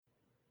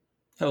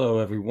Hello,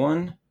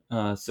 everyone.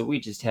 So we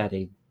just had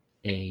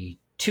a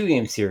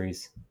two-game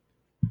series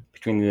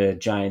between the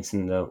Giants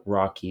and the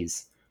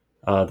Rockies.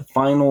 The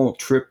final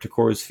trip to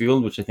Coors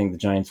Field, which I think the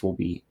Giants will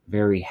be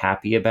very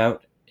happy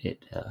about.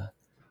 It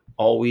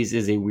always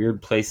is a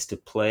weird place to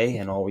play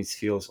and always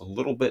feels a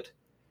little bit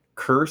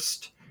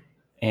cursed.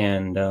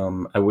 And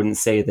I wouldn't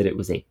say that it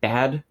was a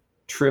bad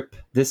trip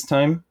this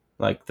time,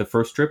 like the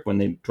first trip when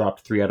they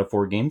dropped 3 out of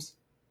 4 games.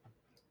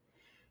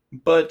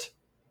 But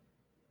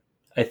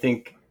I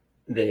think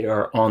they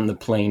are on the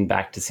plane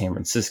back to San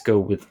Francisco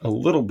with a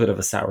little bit of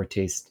a sour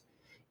taste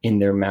in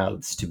their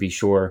mouths, to be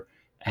sure,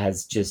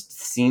 as just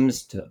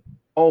seems to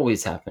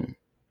always happen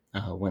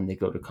when they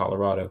go to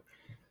Colorado.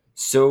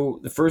 So,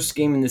 the first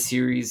game in the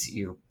series,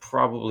 you're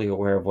probably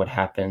aware of what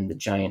happened. The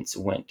Giants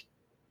went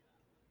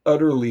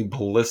utterly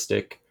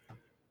ballistic,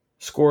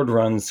 scored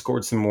runs,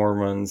 scored some more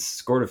runs,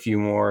 scored a few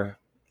more,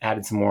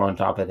 added some more on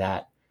top of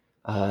that.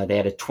 They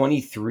had a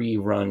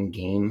 23-run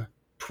game,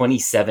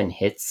 27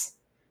 hits.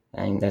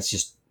 And that's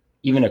just,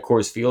 even at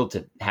Coors Field,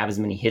 to have as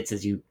many hits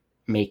as you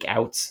make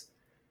outs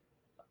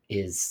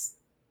is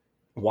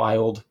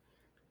wild.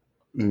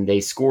 And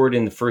they scored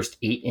in the first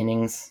 8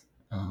 innings.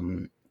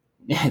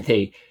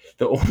 The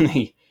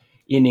only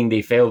inning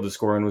they failed to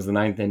score in was the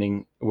ninth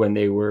inning when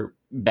they were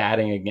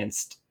batting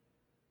against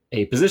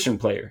a position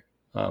player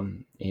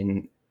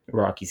in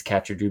Rockies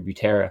catcher Drew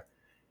Butera,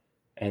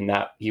 and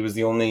that he was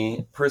the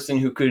only person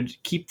who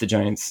could keep the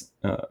Giants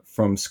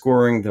from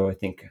scoring. Though I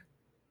think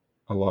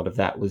a lot of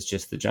that was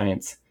just the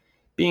Giants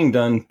being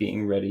done,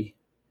 being ready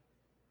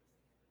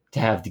to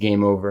have the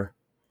game over.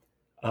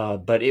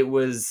 But it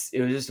was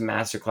just a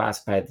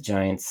masterclass by the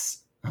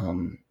Giants.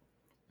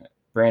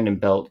 Brandon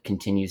Belt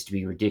continues to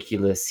be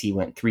ridiculous. He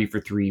went 3 for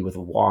 3 with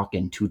a walk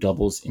and 2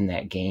 doubles in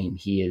that game.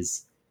 He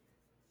has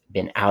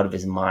been out of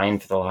his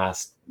mind for the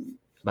last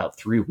about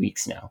 3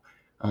 weeks now.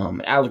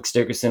 Alex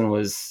Dickerson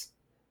was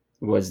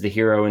the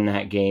hero in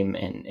that game,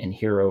 and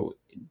hero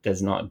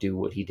does not do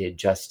what he did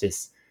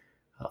justice.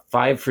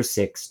 5 for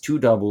 6, 2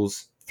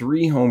 doubles,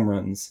 3 home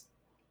runs.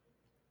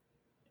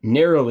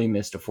 Narrowly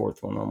missed a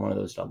fourth one of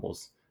those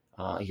doubles.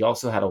 He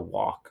also had a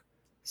walk.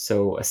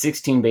 So a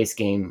 16-base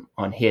game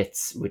on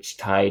hits, which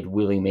tied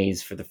Willie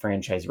Mays for the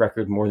franchise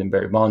record, more than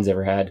Barry Bonds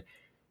ever had,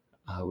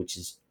 which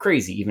is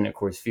crazy, even at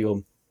Coors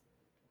Field.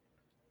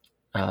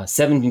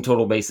 17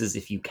 total bases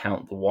if you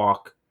count the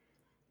walk.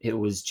 It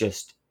was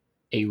just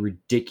a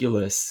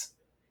ridiculous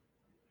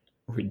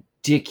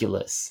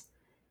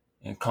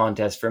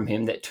contest from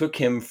him that took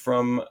him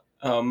from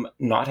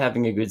not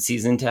having a good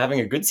season to having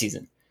a good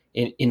season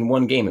in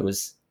one game. It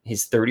was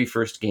his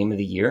 31st game of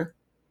the year,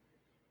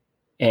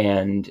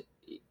 and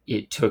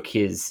it took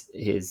his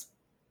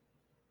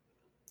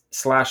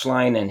slash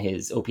line and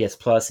his OPS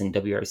plus and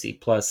WRC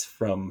plus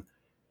from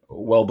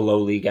well below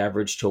league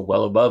average to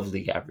well above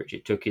league average.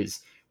 It took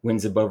his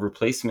wins above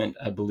replacement,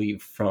 I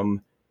believe,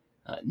 from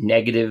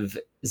negative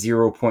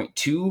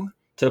 0.2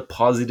 to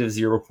positive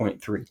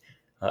 0.3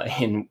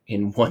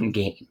 in one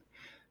game.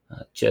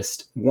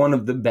 Just one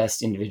of the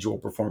best individual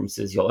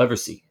performances you'll ever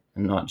see,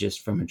 and not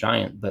just from a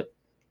Giant, but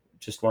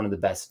just one of the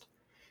best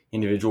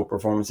individual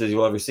performances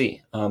you'll ever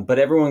see. But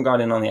everyone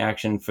got in on the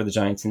action for the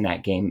Giants in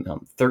that game.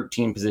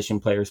 13 position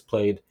players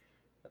played.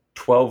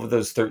 12 of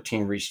those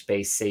 13 reached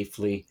base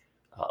safely.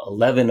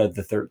 11 of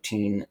the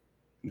 13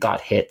 got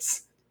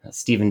hits.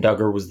 Steven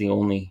Duggar was the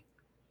only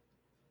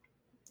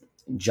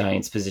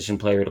Giants position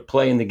player to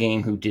play in the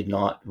game who did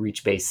not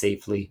reach base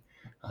safely.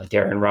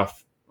 Darren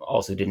Ruff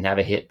also didn't have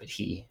a hit, but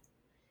he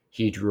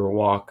drew a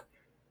walk.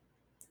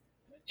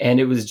 And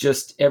it was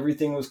just,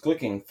 everything was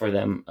clicking for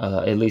them,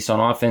 at least on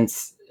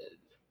offense.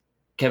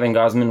 Kevin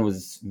Gausman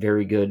was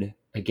very good,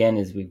 again,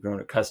 as we've grown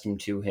accustomed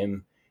to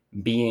him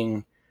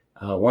being.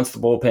 Once the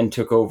bullpen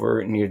took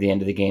over near the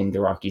end of the game,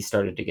 the Rockies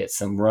started to get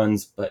some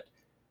runs, but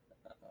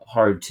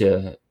hard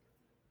to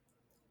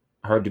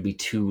be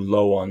too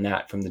low on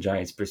that from the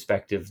Giants'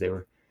 perspective. They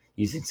were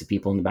using some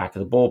people in the back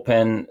of the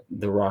bullpen.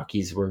 The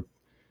Rockies were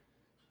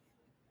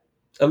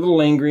a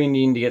little angry and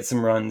needing to get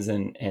some runs,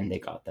 and they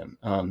got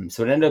them.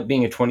 So it ended up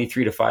being a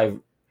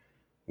 23-5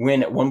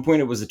 win. At one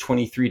point, it was a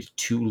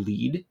 23-2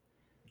 lead,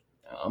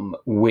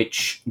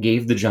 which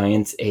gave the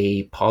Giants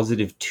a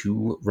positive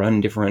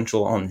 2-run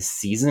differential on the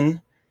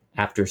season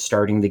after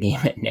starting the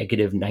game at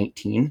negative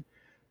 19.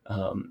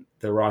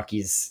 The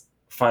Rockies'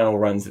 final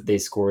runs that they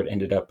scored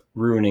ended up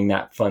ruining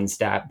that fun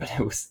stat, but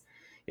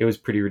it was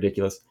pretty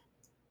ridiculous.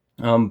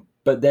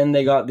 But then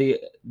they got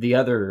the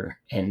other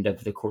end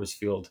of the Coors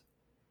Field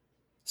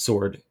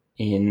sword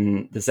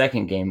in the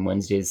second game,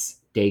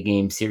 Wednesday's day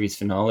game series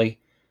finale.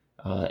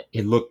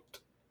 It looked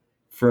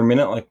for a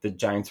minute like the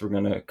Giants were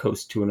going to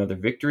coast to another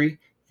victory.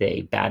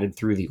 They batted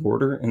through the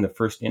order in the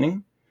first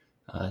inning.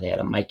 They had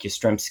a Mike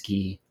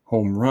Yastrzemski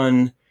home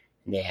run,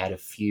 and they had a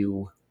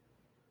few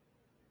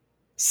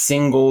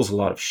singles, a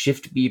lot of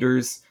shift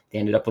beaters. They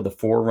ended up with a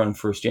 4-run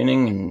first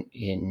inning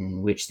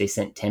in which they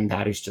sent 10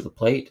 batters to the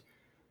plate.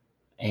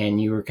 And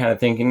you were kind of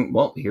thinking,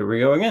 well, here we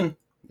go again.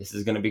 This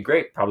is going to be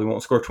great. Probably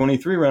won't score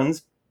 23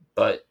 runs,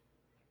 but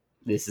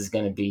this is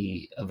going to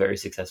be a very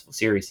successful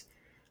series.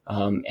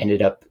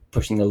 Ended up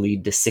pushing the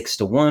lead to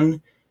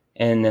 6-1,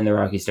 and then the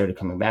Rockies started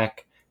coming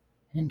back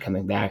and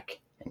coming back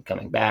and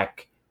coming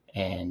back,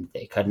 and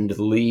they cut into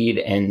the lead,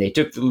 and they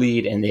took the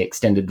lead, and they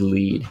extended the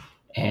lead,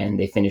 and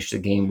they finished the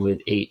game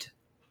with 8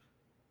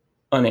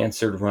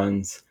 unanswered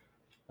runs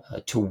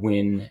to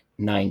win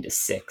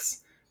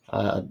 9-6.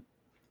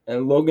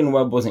 Logan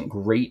Webb wasn't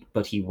great,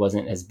 but he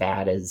wasn't as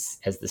bad as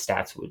the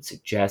stats would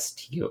suggest.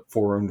 He got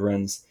 4 earned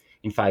runs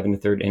in 5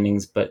 1/3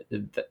 innings, but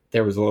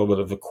there was a little bit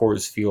of a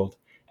Coors Field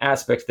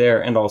aspect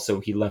there, and also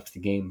he left the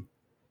game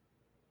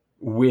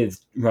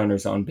with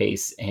runners on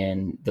base,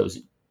 and those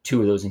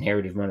 2 of those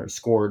inherited runners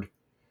scored.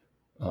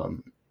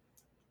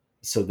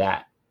 So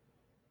that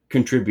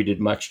contributed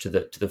much to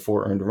the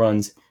 4 earned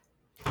runs.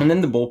 And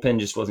then the bullpen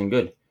just wasn't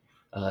good.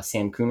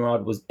 Sam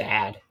Coonrod was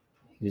bad.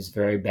 He was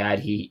very bad.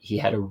 He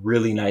had a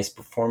really nice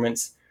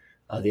performance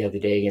the other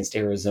day against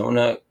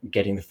Arizona,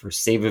 getting the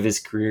first save of his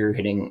career,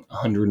 hitting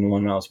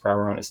 101 miles per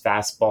hour on his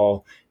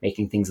fastball,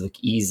 making things look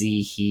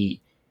easy.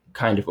 He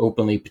kind of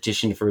openly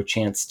petitioned for a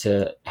chance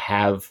to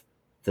have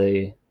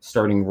the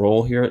starting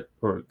role here,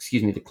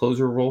 the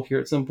closer role here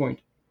at some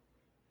point.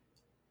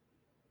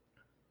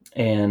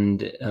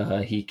 And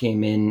he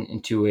came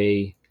into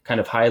a kind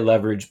of high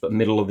leverage but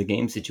middle of the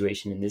game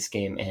situation in this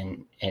game,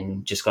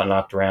 and just got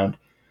knocked around.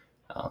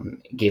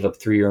 Gave up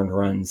 3 earned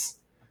runs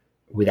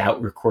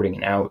without recording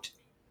an out.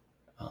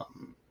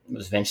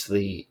 Was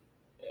eventually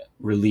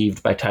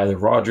relieved by Tyler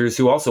Rogers,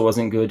 who also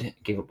wasn't good.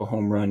 Gave up a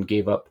home run,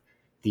 gave up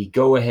the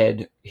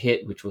go-ahead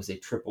hit, which was a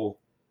triple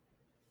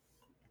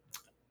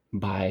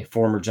by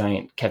former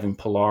Giant Kevin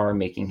Pillar,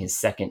 making his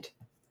second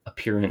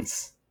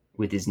appearance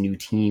with his new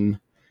team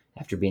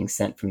after being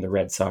sent from the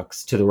Red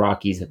Sox to the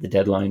Rockies at the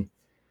deadline.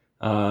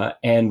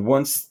 And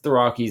once the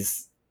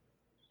Rockies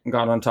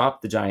got on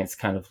top, the Giants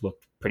kind of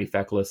looked pretty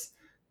feckless.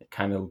 It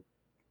kind of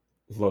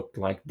looked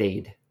like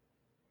they'd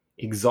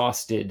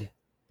exhausted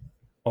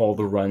all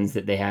the runs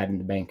that they had in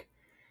the bank,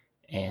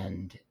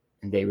 and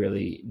they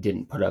really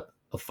didn't put up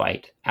a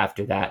fight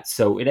after that.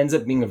 So it ends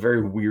up being a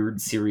very weird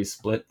series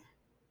split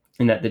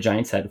in that the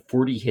Giants had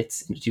 40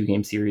 hits in a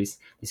 2-game series.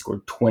 They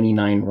scored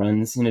 29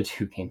 runs in a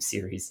 2-game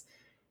series,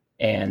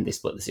 and they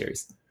split the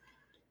series.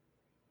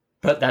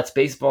 But that's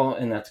baseball,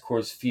 and that's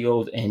Coors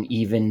Field, and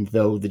even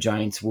though the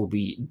Giants will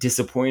be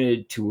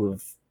disappointed to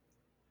have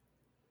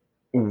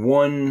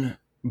won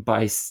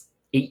by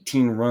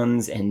 18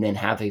 runs and then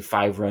have a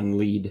 5-run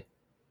lead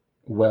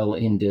well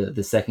into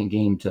the second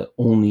game to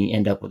only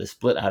end up with a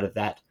split out of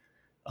that,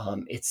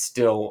 it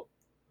still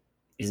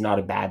is not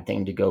a bad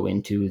thing to go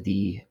into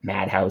the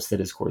madhouse that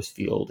is Coors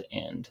Field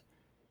and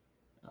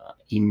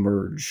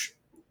emerge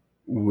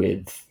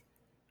with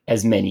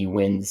as many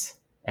wins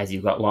as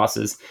you've got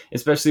losses,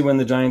 especially when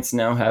the Giants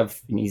now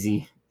have an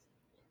easy,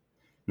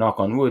 knock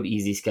on wood,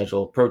 easy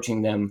schedule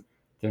approaching them.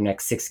 Their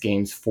next 6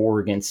 games, 4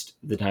 against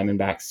the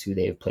Diamondbacks, who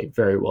they have played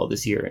very well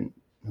this year and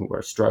who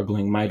are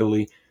struggling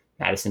mightily.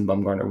 Madison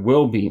Bumgarner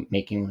will be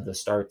making one of the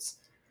starts.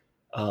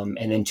 And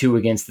then 2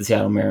 against the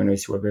Seattle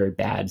Mariners, who are very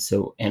bad.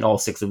 And all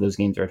 6 of those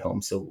games are at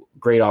home. So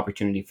great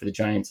opportunity for the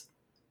Giants.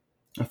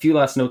 A few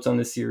last notes on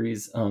this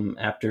series.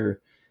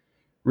 After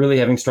really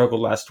having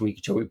struggled last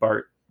week, Joey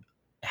Bart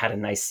had a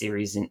nice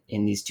series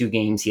in these 2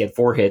 games. He had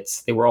 4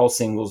 hits. They were all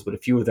singles, but a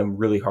few of them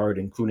really hard,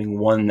 including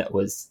one that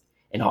was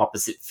an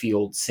opposite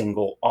field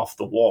single off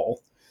the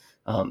wall.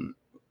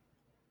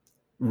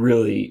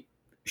 Really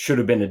should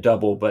have been a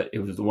double, but it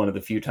was one of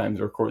the few times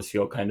where Coors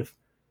Field kind of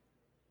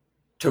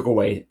took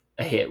away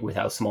a hit with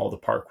how small the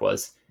park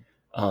was,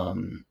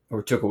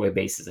 or took away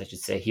bases, I should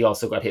say. He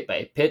also got hit by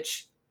a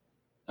pitch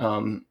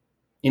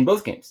in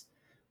both games,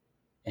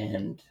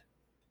 and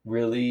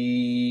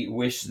really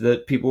wish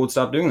that people would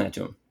stop doing that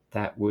to him.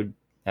 That would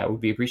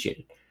be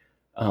appreciated.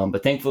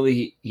 But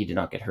thankfully, he did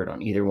not get hurt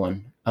on either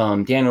one.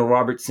 Daniel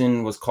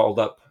Robertson was called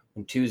up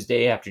on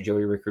Tuesday after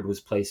Joey Rickard was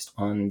placed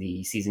on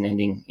the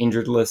season-ending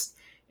injured list,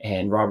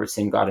 and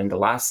Robertson got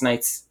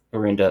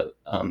into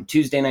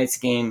Tuesday night's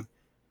game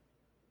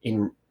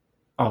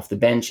off the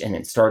bench, and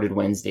then started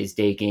Wednesday's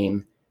day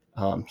game.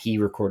 He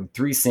recorded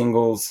 3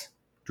 singles,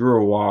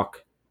 drew a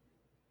walk,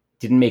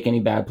 didn't make any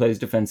bad plays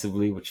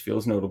defensively, which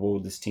feels notable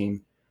with this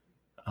team.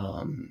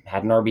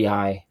 Had an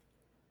RBI,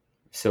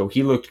 so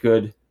he looked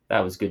good.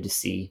 That was good to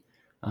see.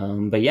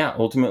 But yeah,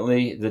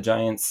 ultimately the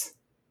Giants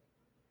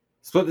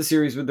split the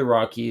series with the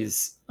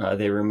Rockies.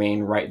 They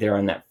remain right there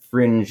on that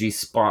fringy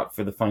spot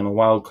for the final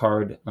wild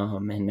card,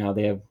 and now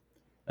they have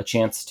a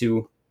chance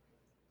to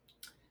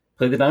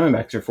play the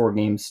Diamondbacks for 4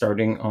 games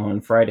starting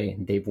on Friday.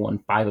 They've won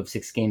 5 of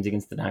 6 games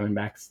against the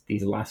Diamondbacks.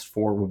 These last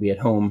 4 will be at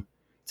home.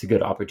 It's a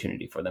good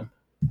opportunity for them.